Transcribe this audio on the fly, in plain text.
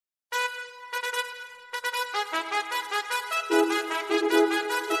Good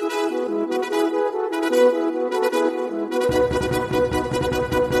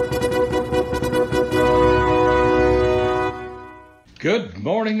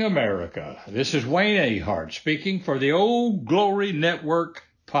morning, America. This is Wayne Ahart speaking for the Old Glory Network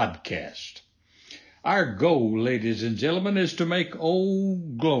podcast. Our goal, ladies and gentlemen, is to make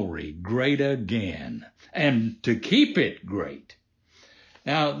Old Glory great again and to keep it great.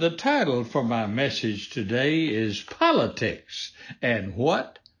 Now, the title for my message today is Politics and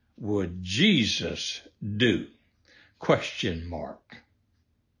What Would Jesus Do? ?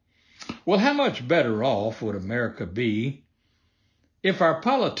 Well, how much better off would America be if our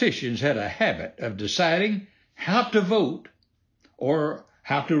politicians had a habit of deciding how to vote or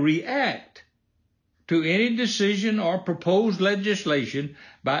how to react to any decision or proposed legislation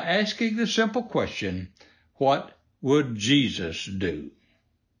by asking the simple question, what would Jesus do?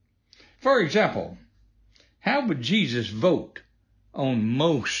 For example, how would Jesus vote on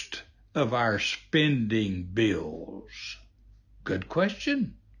most of our spending bills? Good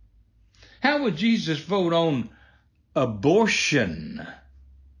question. How would Jesus vote on abortion,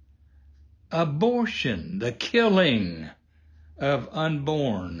 the killing of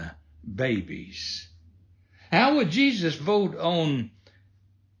unborn babies? How would Jesus vote on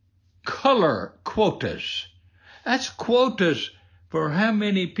color quotas? That's quotas for how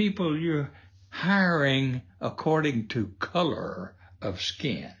many people you're hiring according to color of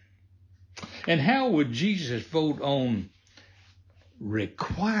skin. And how would Jesus vote on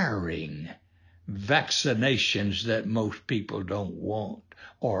requiring vaccinations that most people don't want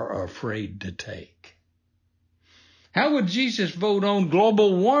or are afraid to take? How would Jesus vote on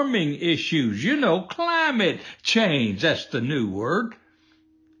global warming issues? You know, climate change. That's the new word.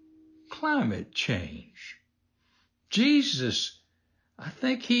 Climate change. Jesus, I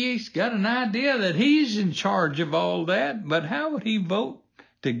think he's got an idea that he's in charge of all that, but how would he vote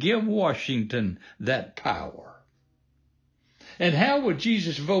to give Washington that power? And how would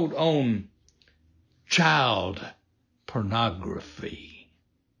Jesus vote on child pornography?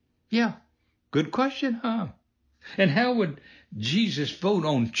 Yeah, good question, huh? And how would Jesus vote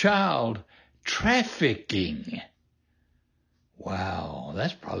on child trafficking? Wow,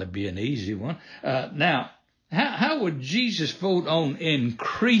 that's probably be an easy one. Now, how would Jesus vote on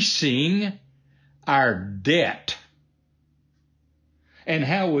increasing our debt? And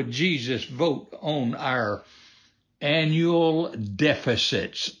how would Jesus vote on our annual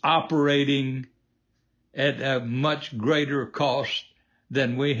deficits operating at a much greater cost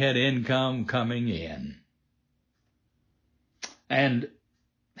than we had income coming in? And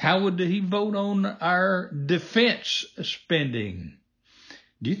how would he vote on our defense spending?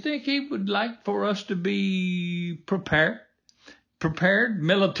 Do you think he would like for us to be prepared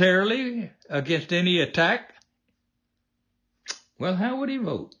militarily against any attack? Well, how would he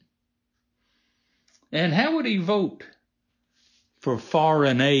vote? And how would he vote for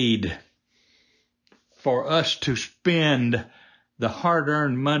foreign aid, for us to spend the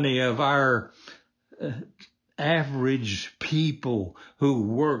hard-earned money of our average people who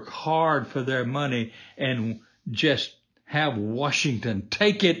work hard for their money and just have Washington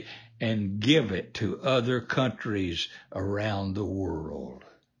take it and give it to other countries around the world?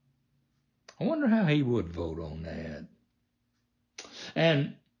 I wonder how he would vote on that.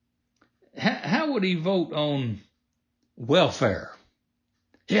 And how would he vote on welfare?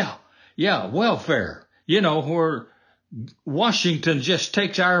 Yeah, welfare. You know, where Washington just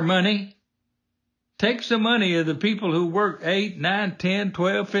takes our money, takes the money of the people who work 8, 9, 10,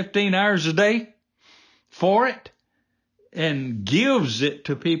 12, 15 hours a day for it and gives it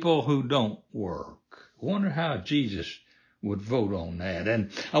to people who don't work. I wonder how Jesus would vote on that.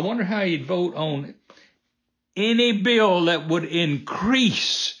 And I wonder how he'd vote on any bill that would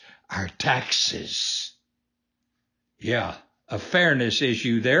increase our taxes. Yeah, a fairness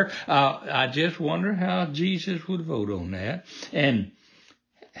issue there. I just wonder how Jesus would vote on that. And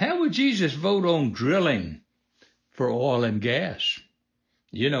how would Jesus vote on drilling for oil and gas?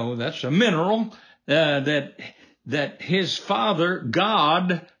 You know, that's a mineral that his Father,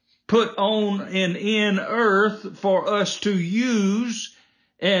 God, put on and in earth for us to use.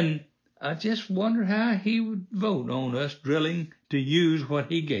 And I just wonder how he would vote on us drilling to use what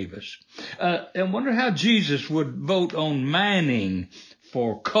he gave us. And wonder how Jesus would vote on mining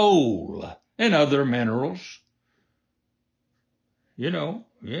for coal and other minerals. You know,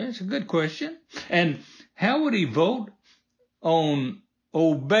 yeah, it's a good question. And how would he vote on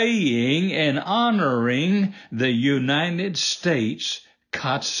obeying and honoring the United States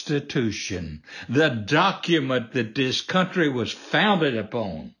Constitution, the document that this country was founded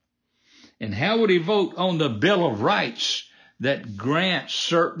upon? And how would he vote on the Bill of Rights that grants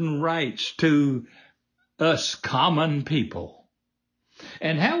certain rights to us common people.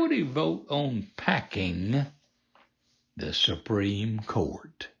 And how would he vote on packing the Supreme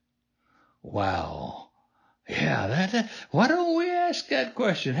Court? Wow. Yeah, why don't we ask that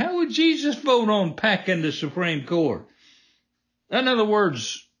question? How would Jesus vote on packing the Supreme Court? In other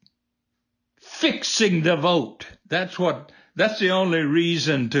words, fixing the vote. That's the only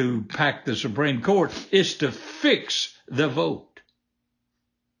reason to pack the Supreme Court, is to fix the vote.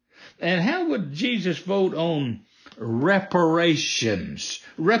 And how would Jesus vote on reparations?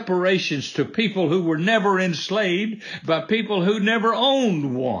 Reparations to people who were never enslaved by people who never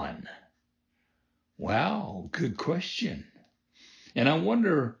owned one. Wow, good question. And I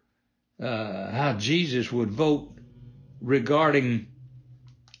wonder how Jesus would vote regarding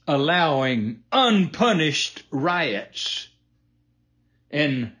allowing unpunished riots.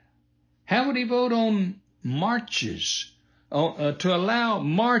 And how would he vote on marches, to allow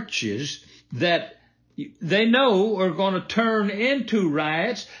marches that they know are going to turn into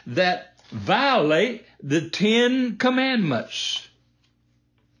riots that violate the 10 Commandments?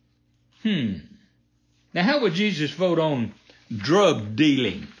 Now, how would Jesus vote on drug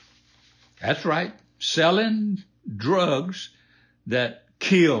dealing? That's right, selling drugs that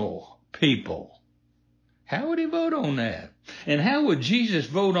kill people. How would he vote on that? And how would Jesus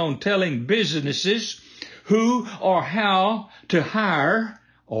vote on telling businesses who or how to hire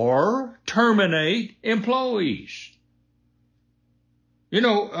or terminate employees?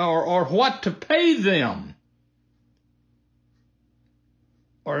 Or what to pay them,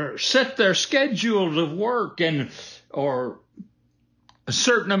 or set their schedules of work, or a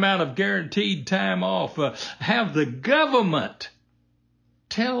certain amount of guaranteed time off. Have the government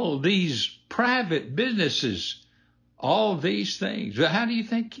tell these private businesses all these things. How do you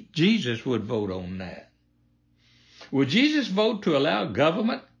think Jesus would vote on that? Would Jesus vote to allow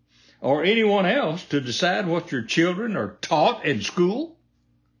government or anyone else to decide what your children are taught in school?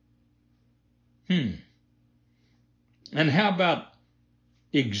 And how about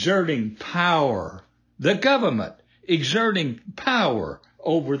exerting power, the government exerting power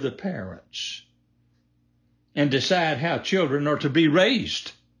over the parents, and decide how children are to be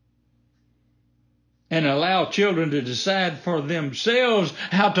raised, and allow children to decide for themselves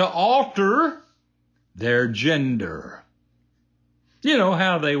how to alter their gender? You know,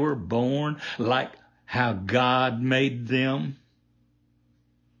 how they were born, like how God made them.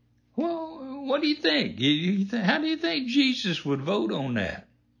 Well, what do you think? How do you think Jesus would vote on that?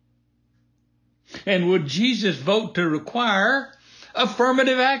 And would Jesus vote to require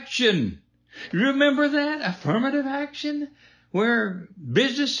affirmative action? Remember that? Affirmative action? Where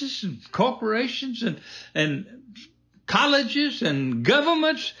businesses and corporations and colleges and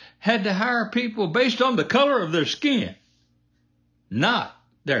governments had to hire people based on the color of their skin, not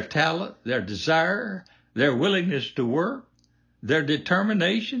their talent, their desire, their willingness to work, their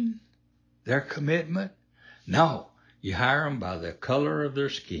determination, their commitment. No, you hire them by the color of their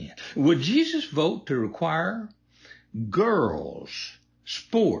skin. Would Jesus vote to require girls'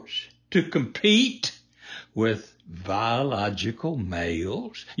 sports to compete with biological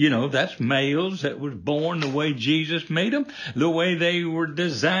males? You know, that's males that was born the way Jesus made them, the way they were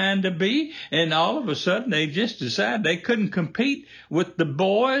designed to be, and all of a sudden they just decided they couldn't compete with the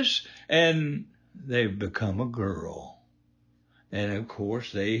boys, and they've become a girl. And of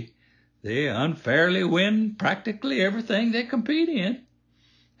course they unfairly win practically everything they compete in.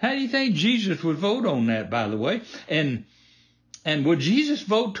 How do you think Jesus would vote on that, by the way? And would Jesus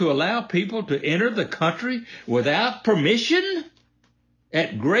vote to allow people to enter the country without permission,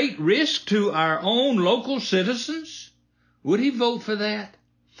 at great risk to our own local citizens? Would he vote for that?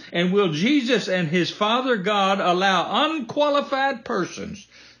 And will Jesus and his Father God allow unqualified persons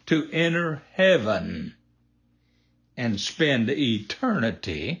to enter heaven and spend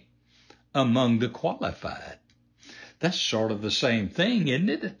eternity among the qualified? That's sort of the same thing, isn't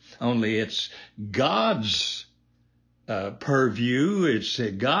it? Only it's God's purview. It's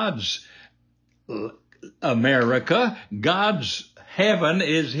God's America. God's heaven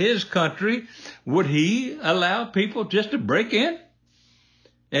is his country. Would he allow people just to break in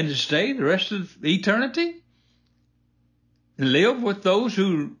and to stay the rest of eternity and live with those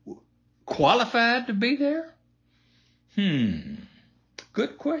who qualified to be there?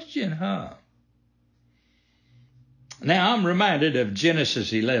 Good question, huh? Now I'm reminded of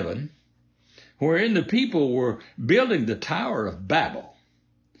Genesis 11, wherein the people were building the Tower of Babel.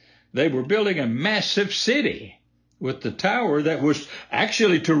 They were building a massive city with the tower that was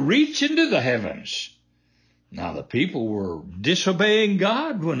actually to reach into the heavens. Now, the people were disobeying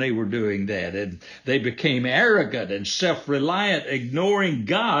God when they were doing that, and they became arrogant and self-reliant, ignoring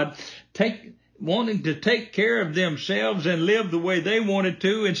God, wanting to take care of themselves and live the way they wanted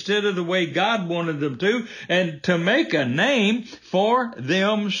to instead of the way God wanted them to, and to make a name for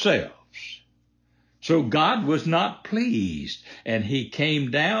themselves. So God was not pleased, and he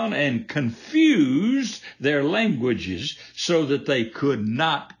came down and confused their languages so that they could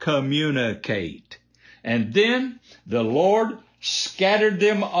not communicate. And then the Lord scattered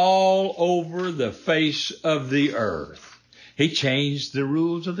them all over the face of the earth. He changed the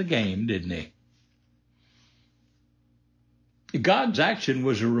rules of the game, didn't he? God's action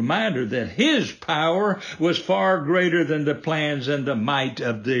was a reminder that his power was far greater than the plans and the might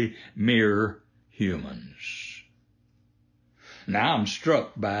of the mere humans. Now I'm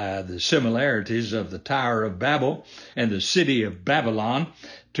struck by the similarities of the Tower of Babel and the city of Babylon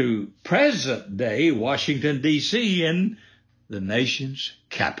to present day Washington, D.C. and the nation's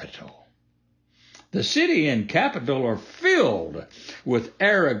capital. The city and capital are filled with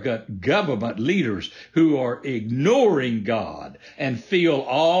arrogant government leaders who are ignoring God and feel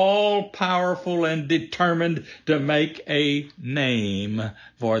all powerful and determined to make a name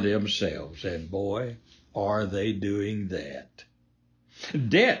for themselves. And boy, are they doing that.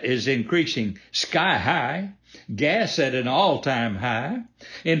 Debt is increasing sky high, gas at an all-time high.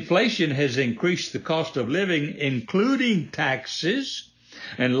 Inflation has increased the cost of living, including taxes,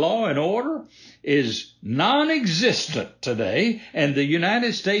 and law and order is non-existent today, and the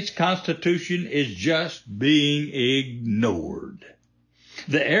United States Constitution is just being ignored.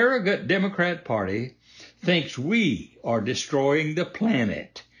 The arrogant Democrat Party thinks we are destroying the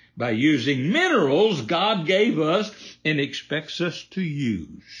planet by using minerals God gave us and expects us to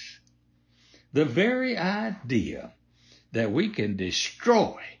use. The very idea that we can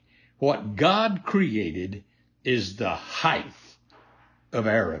destroy what God created is the height of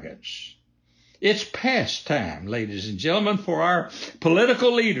arrogance. It's past time, ladies and gentlemen, for our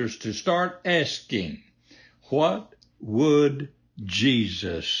political leaders to start asking, what would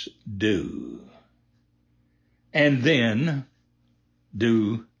Jesus do? And then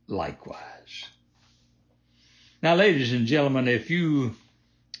do likewise. Now, ladies and gentlemen, if you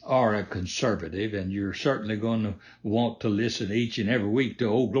are a conservative, and you're certainly going to want to listen each and every week to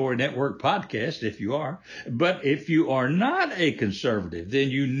Old Glory Network podcast if you are, but if you are not a conservative, then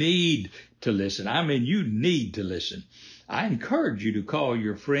you need to listen. I mean, you need to listen. I encourage you to call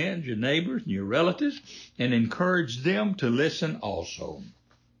your friends, your neighbors, and your relatives, and encourage them to listen also.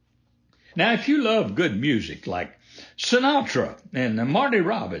 Now, if you love good music like Sinatra and Marty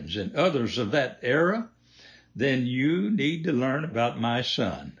Robbins and others of that era, then you need to learn about my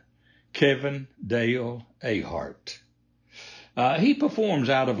son, Kevin Dale Ahart. He performs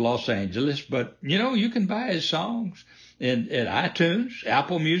out of Los Angeles, but, you can buy his songs at iTunes,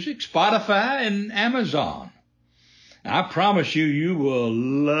 Apple Music, Spotify, and Amazon. I promise you, you will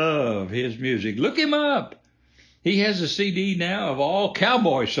love his music. Look him up. He has a CD now of all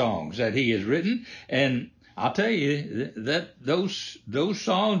cowboy songs that he has written, and I'll tell you that those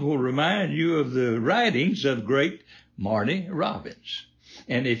songs will remind you of the writings of great Marty Robbins.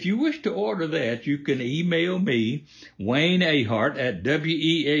 And if you wish to order that, you can email me, Wayne Ahart, at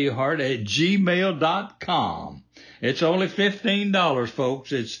weahart@gmail.com. It's only $15,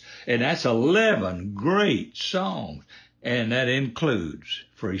 folks. And that's 11 great songs, and that includes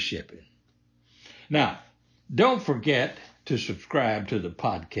free shipping. Now, don't forget to subscribe to the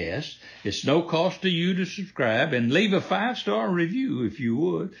podcast. It's no cost to you to subscribe, and leave a 5-star review if you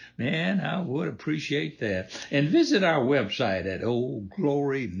would. Man, I would appreciate that. And visit our website at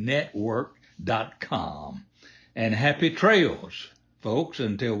oldglorynetwork.com. And happy trails, folks,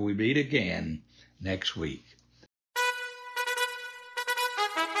 until we meet again next week.